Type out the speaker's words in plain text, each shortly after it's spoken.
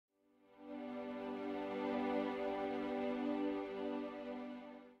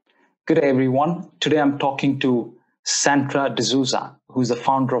Good day, everyone. Today I'm talking to Sandra D'Souza, who's the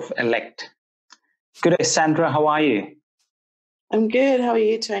founder of Ellect. Good day, Sandra. How are you? I'm good. How are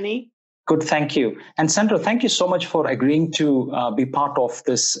you, Tony? Good, thank you. And Sandra, thank you so much for agreeing to be part of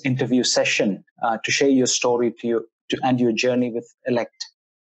this interview session to share your story and your journey with Ellect.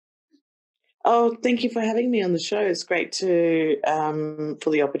 Oh, thank you for having me on the show. It's great to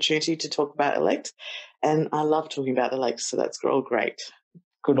for the opportunity to talk about Ellect, and I love talking about Ellect, so that's all great.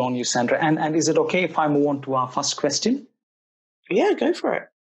 Good on you, Sandra. And is it okay if I move on to our first question? Yeah, go for it.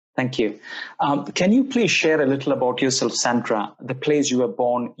 Thank you. Can you please share a little about yourself, Sandra, the place you were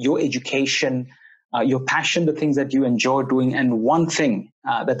born, your education, your passion, the things that you enjoy doing, and one thing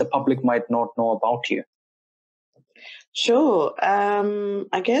that the public might not know about you? Sure.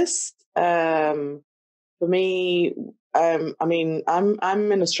 I guess for me, I'm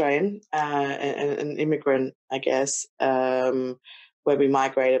an Australian, an immigrant, I guess, where we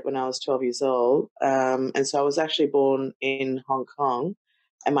migrated when I was 12 years old, and so I was actually born in Hong Kong,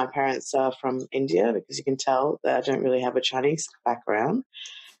 and my parents are from India because you can tell that I don't really have a Chinese background.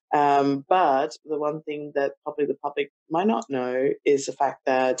 But the one thing that probably the public might not know is the fact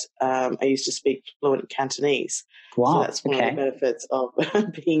that I used to speak fluent Cantonese. So Wow. that's one of the benefits of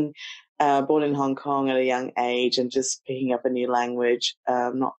being born in Hong Kong at a young age and just picking up a new language,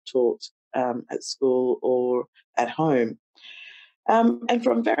 not taught at school or at home. And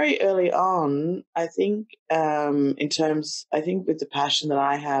from very early on, I think I think with the passion that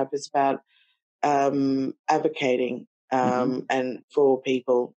I have is about advocating and for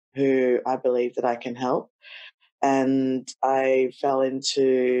people who I believe that I can help. And I fell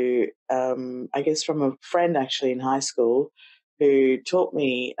into, I guess, from a friend actually in high school who taught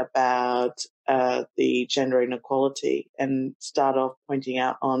me about the gender inequality and start off pointing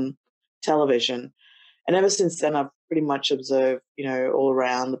out on television. And ever since then, I've pretty much observed, all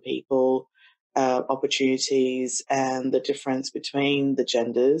around the people, opportunities and the difference between the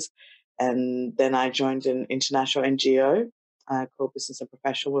genders. And then I joined an international NGO called Business and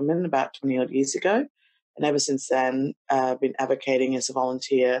Professional Women about 20 odd years ago. And ever since then, I've been advocating as a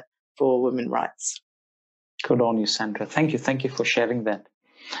volunteer for women's rights. Good on you, Sandra. Thank you. Thank you for sharing that.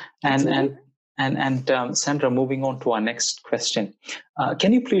 And Sandra, moving on to our next question.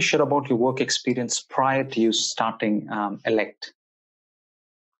 Can you please share about your work experience prior to you starting Ellect?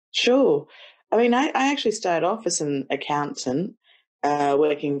 Sure. I actually started off as an accountant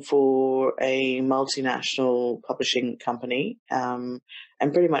working for a multinational publishing company and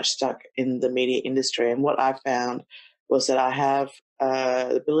pretty much stuck in the media industry. And what I found was that I have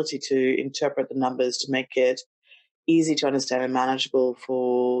the ability to interpret the numbers to make it easy to understand and manageable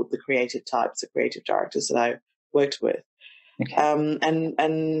for the creative types, the creative directors that I worked with. Okay.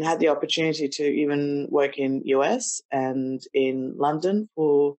 And had the opportunity to even work in US and in London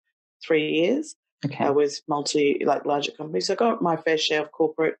for 3 years with larger companies. So I got my fair share of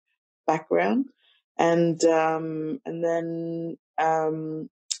corporate background, and then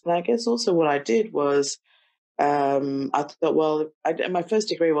I guess also what I did was I thought, well, my first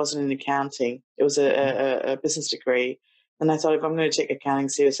degree wasn't in accounting; it was a business degree. And I thought, if I'm going to take accounting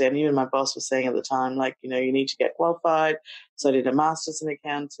seriously, and even my boss was saying at the time, like, you need to get qualified. So I did a master's in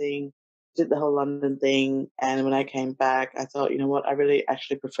accounting, did the whole London thing. And when I came back, I thought, you know what, I really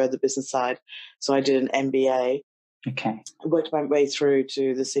actually prefer the business side. So I did an MBA. Okay. I worked my way through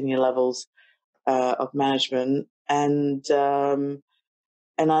to the senior levels of management. And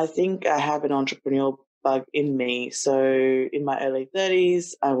I think I have an entrepreneurial bug in me. So in my early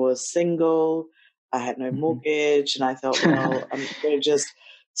 30s, I was single. I had no mortgage, and I thought, well, I'm going to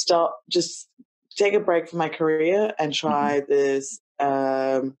just take a break from my career and try this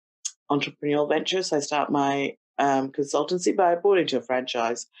entrepreneurial venture. So I start my consultancy, but I bought into a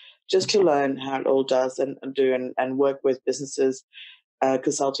franchise just to learn how it all does and work with businesses,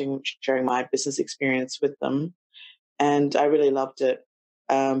 consulting, sharing my business experience with them. And I really loved it.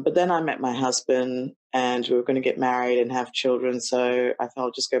 But then I met my husband and we were going to get married and have children. So I thought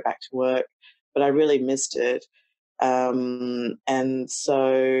I'll just go back to work. But I really missed it. And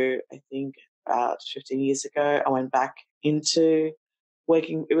so I think about 15 years ago, I went back into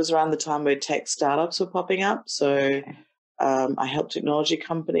working. It was around the time where tech startups were popping up. So I helped technology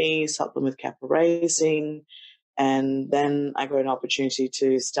companies, helped them with capital raising. And then I got an opportunity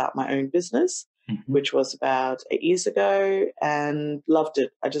to start my own business, which was about 8 years ago, and loved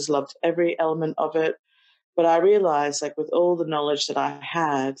it. I just loved every element of it. But I realized, like, with all the knowledge that I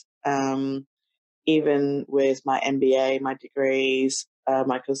had, even with my MBA, my degrees,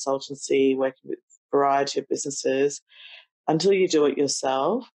 my consultancy, working with a variety of businesses, until you do it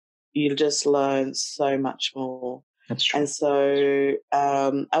yourself, you just learn so much more. That's true. And so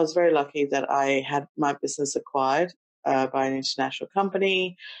I was very lucky that I had my business acquired by an international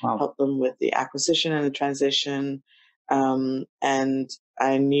company, Wow. helped them with the acquisition and the transition. And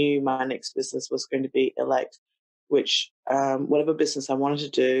I knew my next business was going to be Ellect, which whatever business I wanted to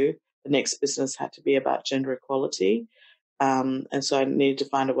do, the next business had to be about gender equality. And so I needed to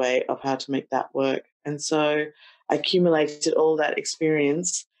find a way of how to make that work. And so I accumulated all that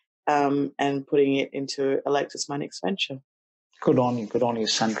experience and putting it into Ellect as my next venture. Good on you,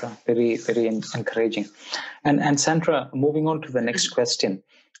 Sandra. Very, very encouraging. And Sandra, moving on to the next question,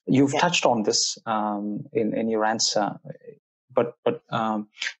 you've touched on this in your answer, but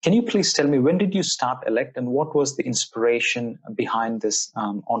can you please tell me, when did you start Ellect, and what was the inspiration behind this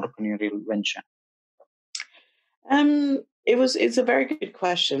entrepreneurial venture? It's a very good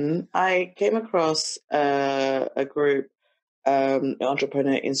question. I came across a group,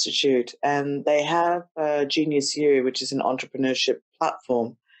 Entrepreneur Institute, and they have Genius U, which is an entrepreneurship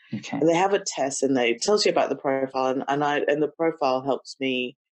platform. Okay. And they have a test in there. It tells you about the profile, and the profile helps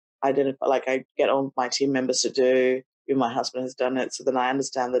me identify. Like, I get on my team members to do. Even my husband has done it, so then I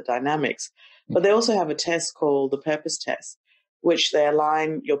understand the dynamics. Okay. But they also have a test called the Purpose Test, which they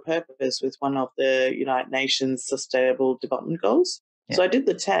align your purpose with one of the United Nations Sustainable Development Goals. Yeah. So I did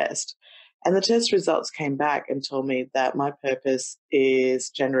the test, and the test results came back and told me that my purpose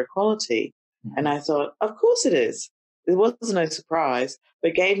is gender equality. Mm-hmm. And I thought, of course it is. It was no surprise,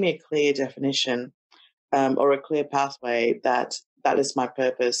 but gave me a clear definition or a clear pathway that is my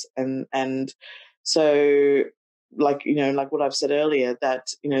purpose. And so, like what I've said earlier,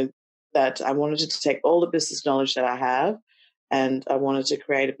 that I wanted to take all the business knowledge that I have, and I wanted to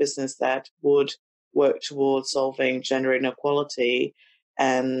create a business that would work towards solving gender inequality.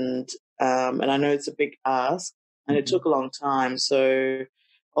 And I know it's a big ask, and it took a long time. So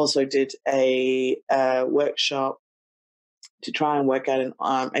also did a workshop to try and work out an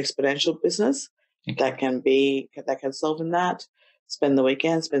exponential business that can solve in that. Spend the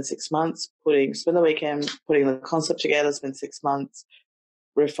weekend, spend 6 months spend the weekend putting the concept together, spend 6 months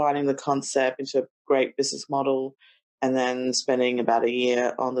refining the concept into a great business model, and then spending about a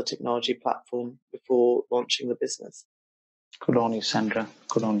year on the technology platform before launching the business. Good on you, Sandra.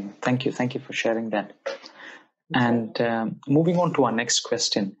 Good on you. Thank you. Thank you for sharing that. And moving on to our next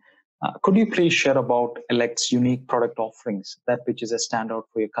question, could you please share about Ellect's unique product offerings, that which is a standout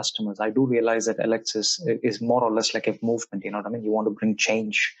for your customers? I do realize that Ellect is more or less like a movement, you know what I mean? You want to bring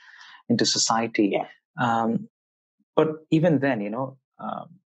change into society. Yeah. But even then,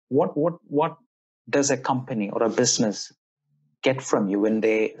 what does a company or a business get from you when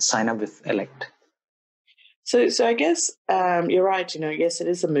they sign up with Ellect? So I guess you're right. Yes, it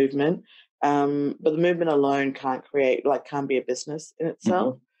is a movement, but the movement alone can't be a business in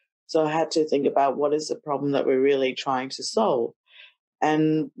itself. Mm-hmm. So I had to think about what is the problem that we're really trying to solve.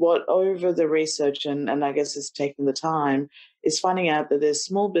 And what over the research and I guess it's taking the time is finding out that there's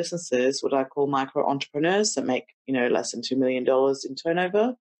small businesses, what I call micro entrepreneurs, that make less than $2 million in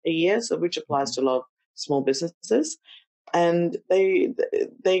turnover a year. So which applies to a lot of small businesses. And they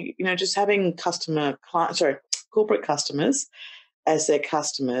just having corporate customers as their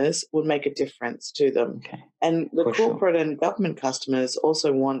customers would make a difference to them. Okay. And the corporate and government customers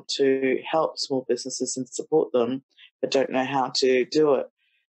also want to help small businesses and support them, but don't know how to do it.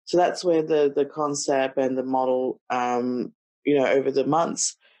 So that's where the concept and the model, over the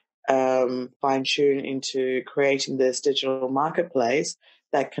months, fine-tune into creating this digital marketplace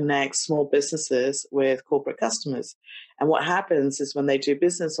that connects small businesses with corporate customers. And what happens is when they do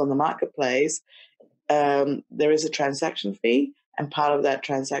business on the marketplace, there is a transaction fee, and part of that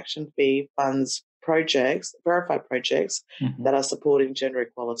transaction fee funds verified projects mm-hmm. that are supporting gender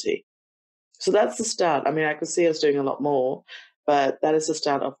equality. So that's the start. I mean, I could see us doing a lot more, but that is the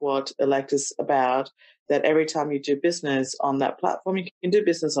start of what Ellect is about, that every time you do business on that platform, you can do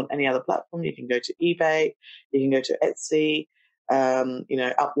business on any other platform. You can go to eBay, you can go to Etsy,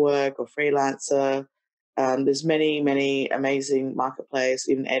 Upwork or Freelancer. There's many, many amazing marketplace,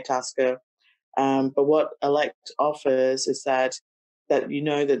 even Airtasker. But what Ellect offers is that that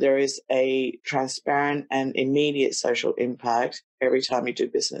there is a transparent and immediate social impact every time you do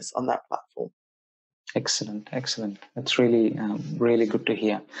business on that platform. Excellent. That's really, really good to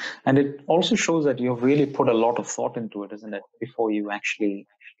hear. And it also shows that you've really put a lot of thought into it, isn't it, before you actually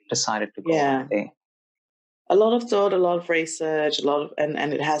decided to go out there? A lot of thought, a lot of research,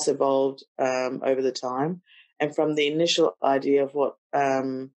 and it has evolved over the time. And from the initial idea of what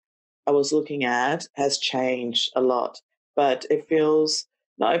I was looking at has changed a lot. But it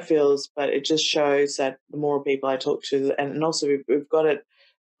just shows that the more people I talk to, and also we've got it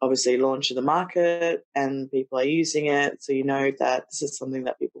obviously launch in the market and people are using it. So you know that this is something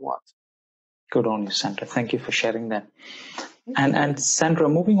that people want. Good on you, Sandra. Thank you for sharing that. And Sandra,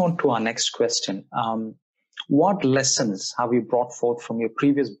 moving on to our next question. What lessons have you brought forth from your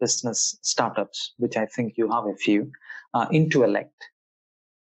previous business startups, which I think you have a few, into Ellect?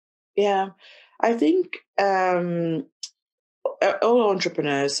 Yeah, I think all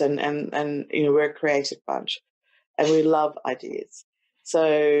entrepreneurs and we're a creative bunch and we love ideas. So,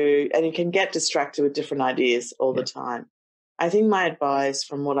 and you can get distracted with different ideas all the time. I think my advice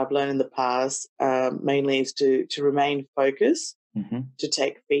from what I've learned in the past mainly is to remain focused, to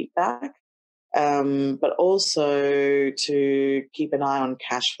take feedback, but also to keep an eye on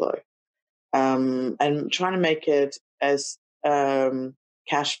cash flow, and trying to make it as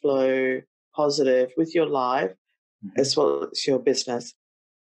cash flow positive with your life as well as your business.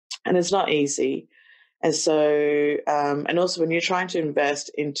 And it's not easy. And so, and also when you're trying to invest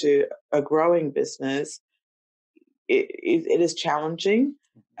into a growing business, it is challenging.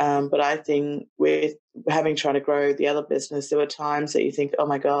 But I think with having tried to grow the other business, there were times that you think, oh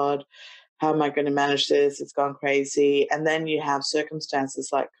my God, how am I going to manage this? It's gone crazy. And then you have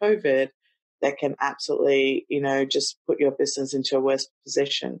circumstances like COVID that can absolutely, just put your business into a worse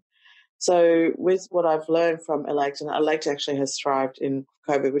position. So with what I've learned from Ellect, and Ellect actually has thrived in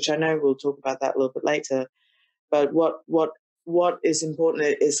COVID, which I know we'll talk about that a little bit later. But what is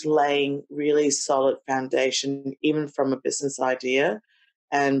important is laying really solid foundation, even from a business idea,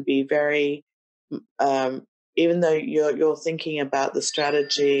 and be very, even though you're thinking about the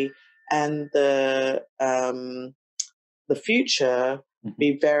strategy and the future,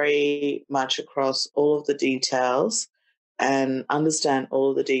 be very much across all of the details and understand all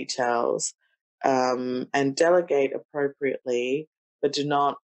of the details, and delegate appropriately, but do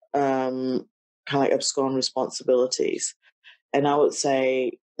not kind of like abscond responsibilities. And I would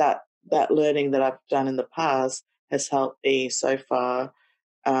say that learning that I've done in the past has helped me so far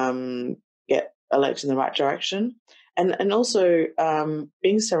get Ellect in the right direction. And also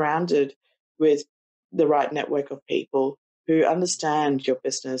being surrounded with the right network of people who understand your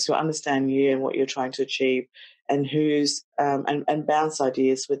business, who understand you and what you're trying to achieve, and who's and bounce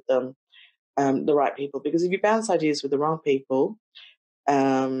ideas with them, the right people. Because if you bounce ideas with the wrong people,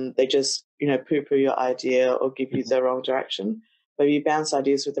 they just poo-poo your idea or give you the wrong direction. But if you bounce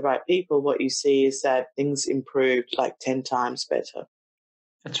ideas with the right people, what you see is that things improve like 10 times better.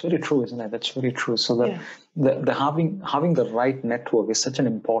 That's very true, isn't it? That's very true. So that the having the right network is such an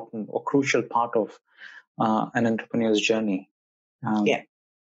important or crucial part of an entrepreneur's journey. Yeah.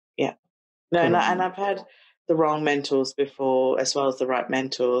 No, and I've had the wrong mentors before, as well as the right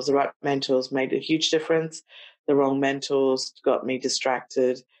mentors. The right mentors made a huge difference. The wrong mentors got me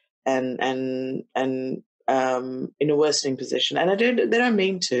distracted and in a worsening position. And they don't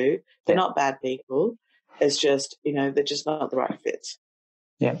mean to. They're not bad people. It's just they're just not the right fit.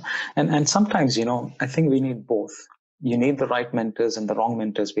 Yeah, and sometimes I think we need both. You need the right mentors and the wrong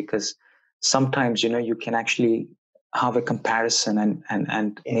mentors, because sometimes you can actually have a comparison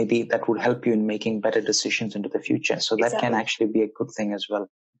and maybe that would help you in making better decisions into the future. So that can actually be a good thing as well.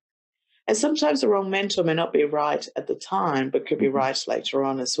 And sometimes the wrong mentor may not be right at the time, but could be right later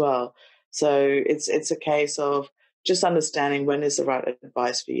on as well. So it's a case of just understanding when is the right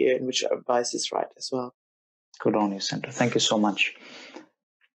advice for you and which advice is right as well. Good on you, Sandra. Thank you so much.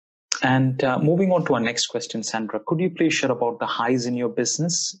 And moving on to our next question, Sandra, could you please share about the highs in your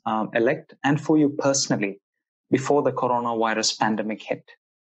business, Ellect, and for you personally, before the coronavirus pandemic hit?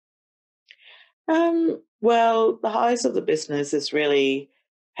 Well, the highs of the business is really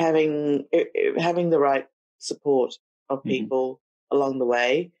having the right support of people along the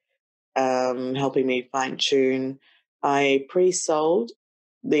way, helping me fine tune. I pre-sold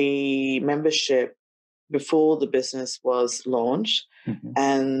the membership before the business was launched,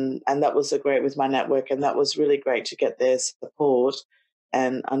 and that was great with my network, and that was really great to get their support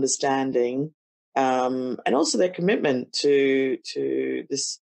and understanding, and also their commitment to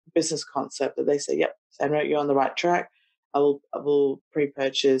this business concept, that they say, yep, Sandra, you're on the right track. I will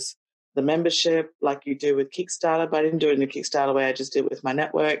pre-purchase the membership like you do with Kickstarter, but I didn't do it in a Kickstarter way. I just did it with my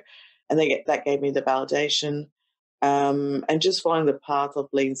network, and that gave me the validation. And just following the path of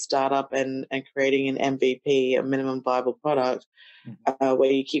lean startup and creating an MVP, a minimum viable product,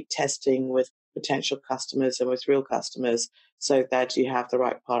 where you keep testing with potential customers and with real customers so that you have the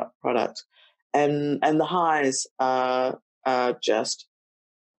right product. And the highs are just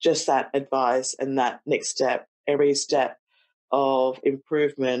that advice and that next step, every step of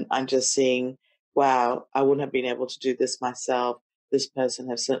improvement. I'm just seeing, wow, I wouldn't have been able to do this myself. This person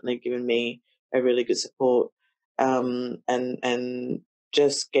has certainly given me a really good support. And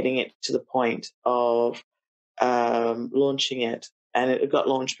just getting it to the point of launching it. And it got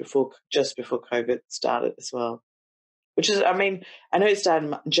launched just before COVID started as well. Which is, I mean, I know it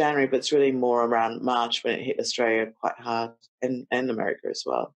started in January, but it's really more around March when it hit Australia quite hard, and America as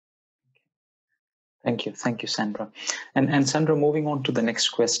well. Thank you, Sandra. And Sandra, moving on to the next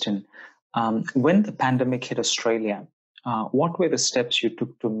question. When the pandemic hit Australia, what were the steps you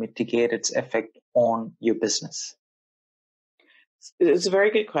took to mitigate its effect on your business? It's a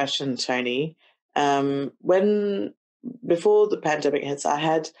very good question, Tony. Before the pandemic hits, I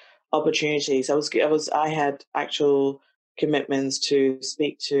had opportunities. I had actual commitments to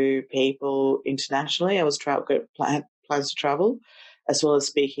speak to people internationally. I was plans to travel, as well as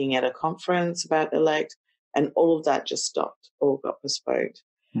speaking at a conference about Ellect, and all of that just stopped or got postponed.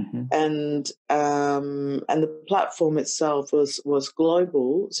 Mm-hmm. And the platform itself was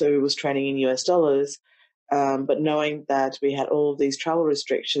global, so it was trading in US dollars. But knowing that we had all of these travel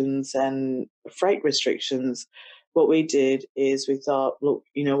restrictions and freight restrictions, what we did is we thought, look,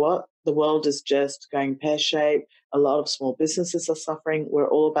 you know what? The world is just going pear-shaped. A lot of small businesses are suffering. We're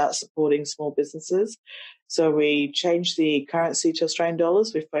all about supporting small businesses. So we changed the currency to Australian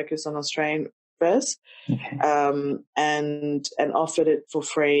dollars. We focused on Australian first, Okay. and offered it for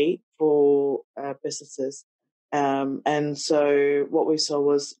free for businesses. And so what we saw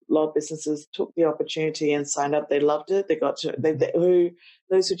was a lot of businesses took the opportunity and signed up. They loved it. They got to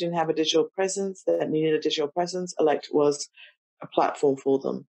those who didn't have a digital presence, that needed a digital presence, Ellect was a platform for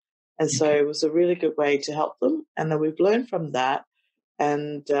them. And so it was a really good way to help them. And then we've learned from that.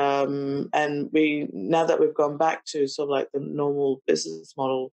 And we, now that we've gone back to sort of like the normal business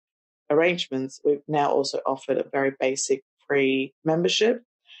model arrangements, we've now also offered a very basic free membership,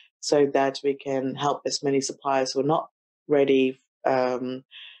 so that we can help as many suppliers who are not ready to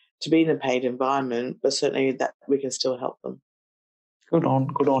be in a paid environment, but certainly that we can still help them. Good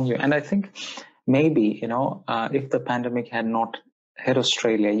on you. And I think maybe, if the pandemic had not hit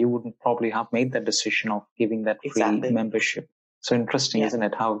Australia, you wouldn't probably have made that decision of giving that free membership. So interesting, isn't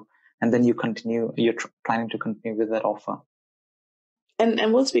it? And then you're planning to continue with that offer.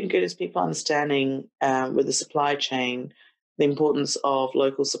 And what's been good is people understanding with the supply chain, the importance of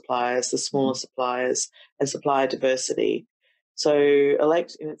local suppliers, the smaller suppliers, and supplier diversity. So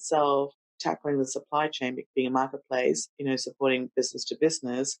Ellect in itself, tackling the supply chain, being a marketplace, supporting business to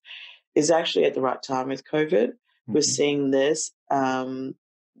business, is actually at the right time with COVID. Mm-hmm. We're seeing this.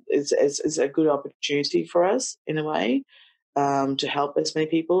 It's a good opportunity for us in a way to help as many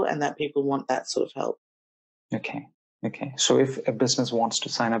people, and that people want that sort of help. Okay. So if a business wants to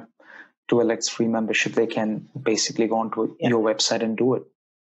sign up to Ellect's free membership, they can basically go onto your website and do it.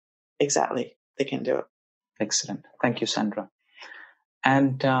 Exactly. They can do it. Excellent. Thank you, Sandra.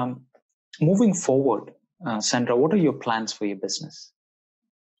 And moving forward, Sandra, what are your plans for your business?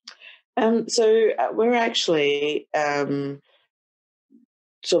 So we're actually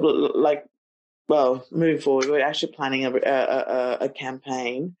sort of like, moving forward, we're actually planning a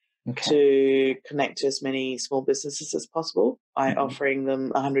campaign to connect to as many small businesses as possible by offering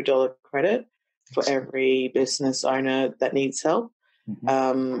them $100 credit for every business owner that needs help.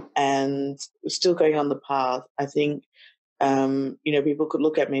 And we're still going on the path. I think, people could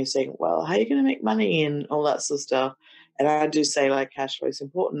look at me saying, well, how are you going to make money and all that sort of stuff? And I do say, like, cash flow is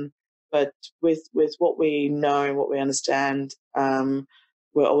important. But with what we know and what we understand,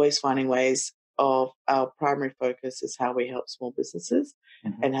 we're always finding ways of our primary focus is how we help small businesses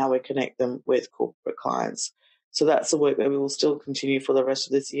and how we connect them with corporate clients. So that's the work that we will still continue for the rest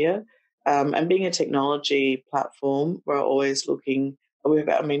of this year. And being a technology platform, we're always looking,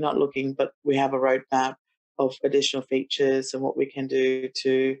 not looking, but we have a roadmap of additional features and what we can do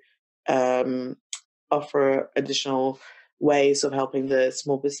to offer additional ways of helping the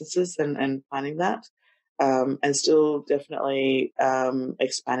small businesses and finding that. And still definitely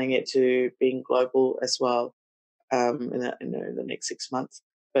expanding it to being global as well in the next 6 months.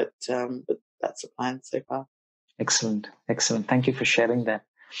 But that's the plan so far. Excellent. Thank you for sharing that.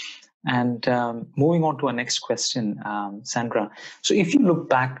 And moving on to our next question, Sandra. So if you look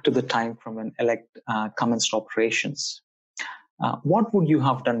back to the time from when Ellect commenced operations, what would you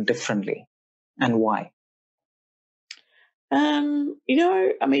have done differently and why?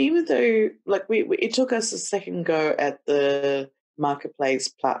 Even though it took us a second go at the marketplace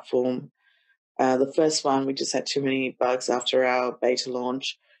platform. The first one, we just had too many bugs after our beta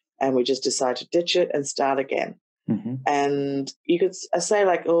launch, and we just decided to ditch it and start again. And you could say,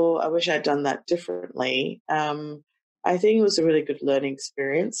 like, oh, I wish I'd done that differently. I think it was a really good learning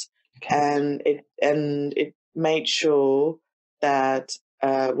experience, and it made sure that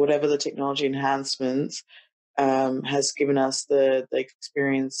whatever the technology enhancements, has given us the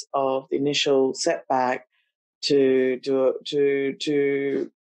experience of the initial setback to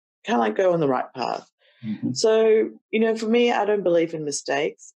kind of like go on the right path. Mm-hmm. So, for me, I don't believe in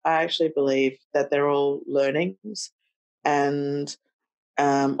mistakes. I actually believe that they're all learnings, and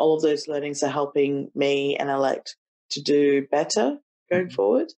all of those learnings are helping me and Ellect to do better going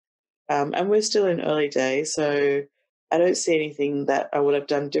forward. And we're still in early days, so I don't see anything that I would have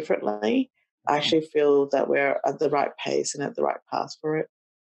done differently. I actually feel that we're at the right pace and at the right path for it.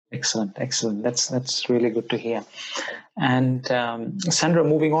 Excellent. That's really good to hear. And Sandra,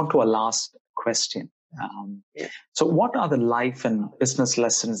 moving on to our last question. So what are the life and business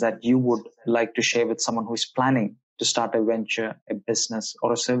lessons that you would like to share with someone who is planning to start a venture, a business,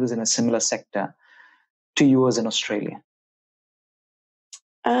 or a service in a similar sector to yours in Australia?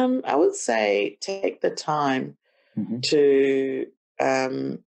 I would say take the time to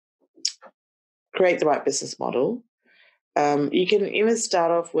create the right business model. You can even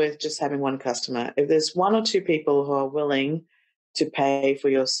start off with just having one customer. If there's one or two people who are willing to pay for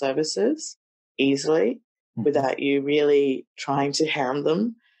your services easily without you really trying to hound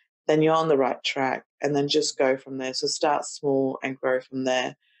them, then you're on the right track, and then just go from there. So start small and grow from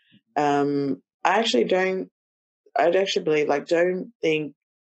there. I actually believe, don't think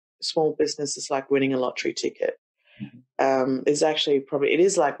small business is like winning a lottery ticket. It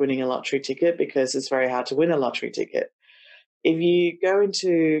is like winning a lottery ticket, because it's very hard to win a lottery ticket. If you go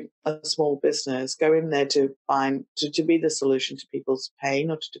into a small business, go in there to be the solution to people's pain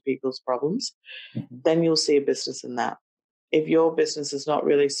or to people's problems, then you'll see a business in that. If your business is not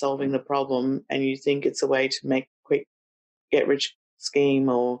really solving the problem and you think it's a way to make a quick get rich scheme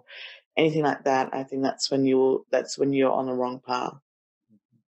or anything like that, I think that's when you're on the wrong path.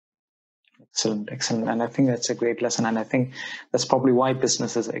 Excellent. And I think that's a great lesson. And I think that's probably why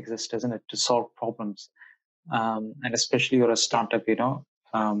businesses exist, isn't it? To solve problems. And especially you're a startup,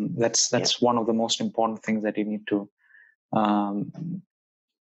 that's one of the most important things that you need to, have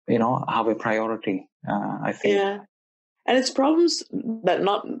a priority, I think. Yeah. And it's problems that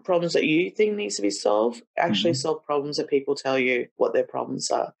not problems that you think needs to be solved, actually solve problems that people tell you what their problems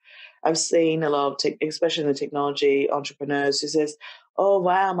are. I've seen a lot of, especially in the technology, entrepreneurs who says, oh,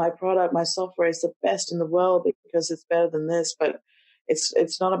 wow, my product, my software is the best in the world because it's better than this. But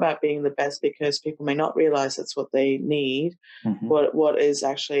it's not about being the best, because people may not realize that's what they need. What is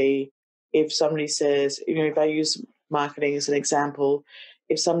actually, if somebody says, if I use marketing as an example,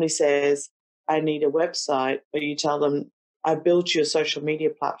 if somebody says, I need a website, but you tell them, I built you a social media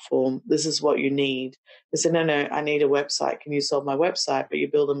platform, this is what you need. They say, no, I need a website. Can you solve my website? But you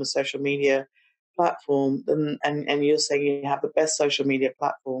build them a social media platform, and you're saying you have the best social media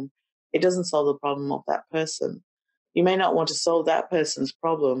platform. It doesn't solve the problem of that person. You may not want to solve that person's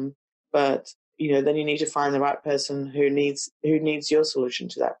problem, but then you need to find the right person who needs your solution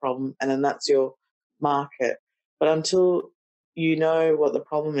to that problem, and then that's your market. But until you know what the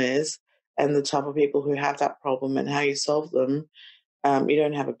problem is and the type of people who have that problem and how you solve them, you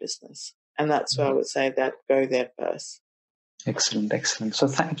don't have a business. And that's where I would say that go there first. Excellent. So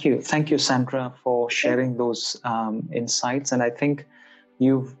thank you, Sandra, for sharing those insights. And I think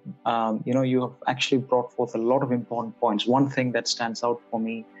you have actually brought forth a lot of important points. One thing that stands out for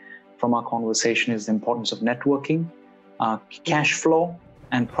me from our conversation is the importance of networking, cash flow,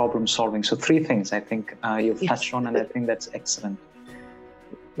 and problem solving. So 3 things I think you've touched on, and I think that's excellent.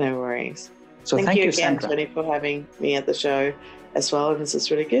 No worries. So thank you again, Sandra, Tony, for having me at the show as well. And this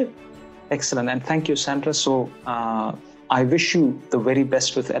is really good. Excellent. And thank you, Sandra. So I wish you the very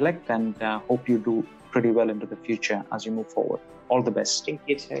best with Ellect, and hope you do pretty well into the future as you move forward. All the best. Thank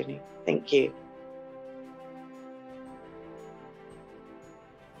you, Tony. Thank you.